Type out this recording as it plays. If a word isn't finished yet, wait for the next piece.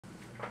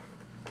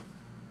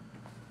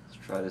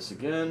Try this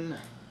again.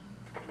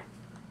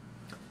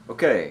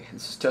 Okay,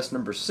 this is test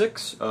number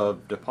 6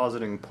 of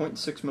depositing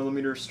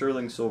 0.6mm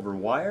sterling silver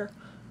wire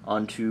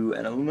onto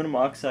an aluminum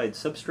oxide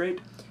substrate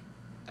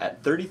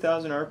at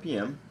 30,000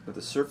 RPM with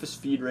a surface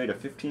feed rate of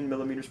 15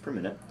 millimeters per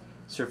minute,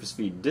 surface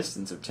feed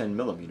distance of 10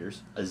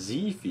 millimeters, a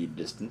Z feed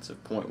distance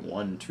of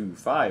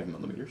 0.125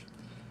 millimeters.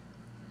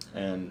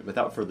 And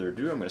without further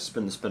ado, I'm going to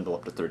spin the spindle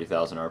up to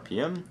 30,000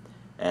 RPM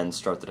and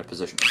start the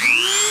deposition.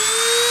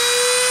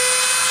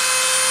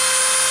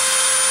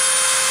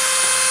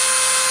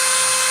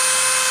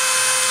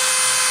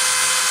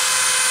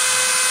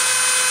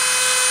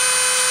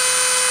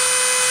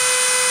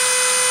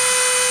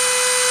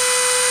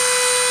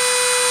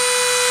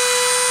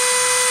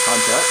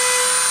 Contact.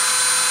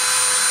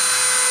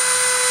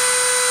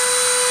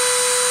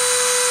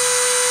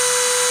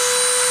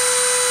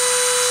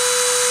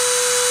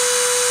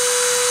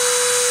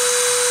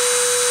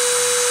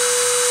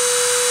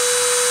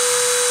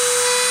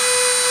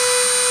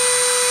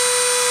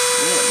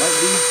 Yeah, it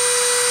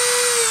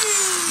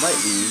might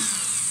be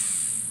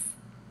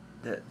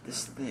that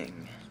this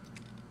thing.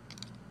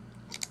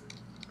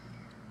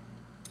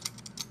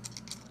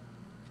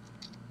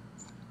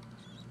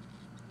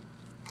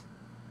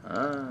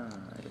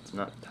 It's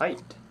not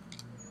tight.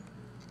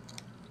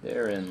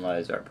 Therein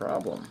lies our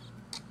problem.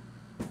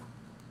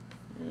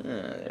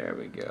 Yeah, there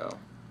we go.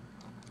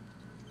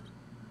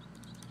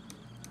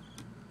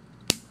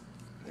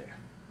 There.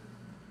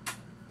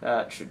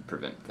 That should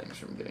prevent things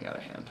from getting out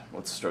of hand.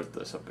 Let's start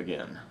this up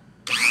again.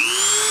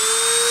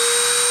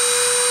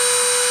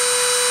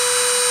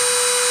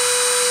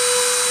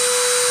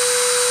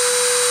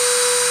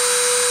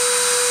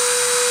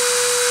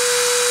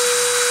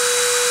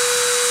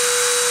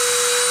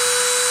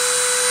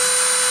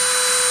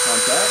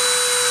 Contact.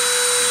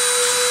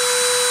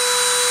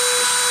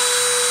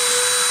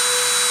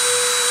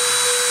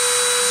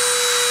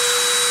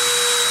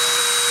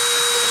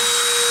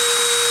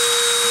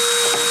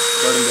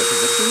 Starting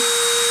deposition.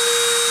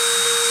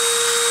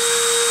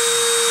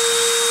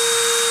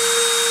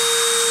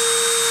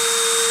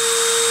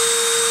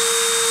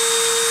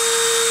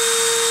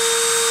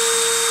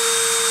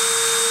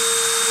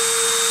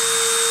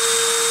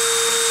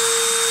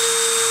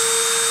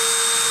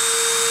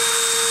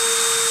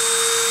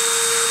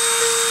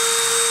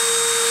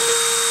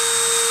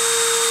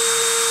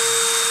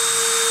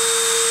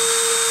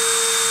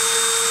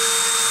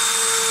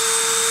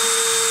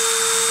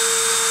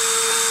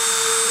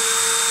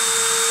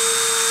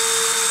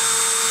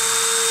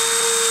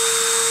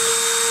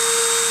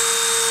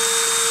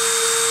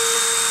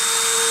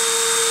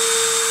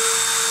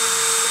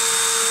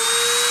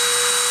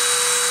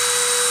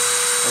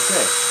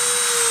 Okay,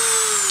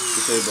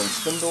 disabling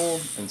spindle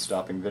and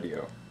stopping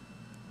video.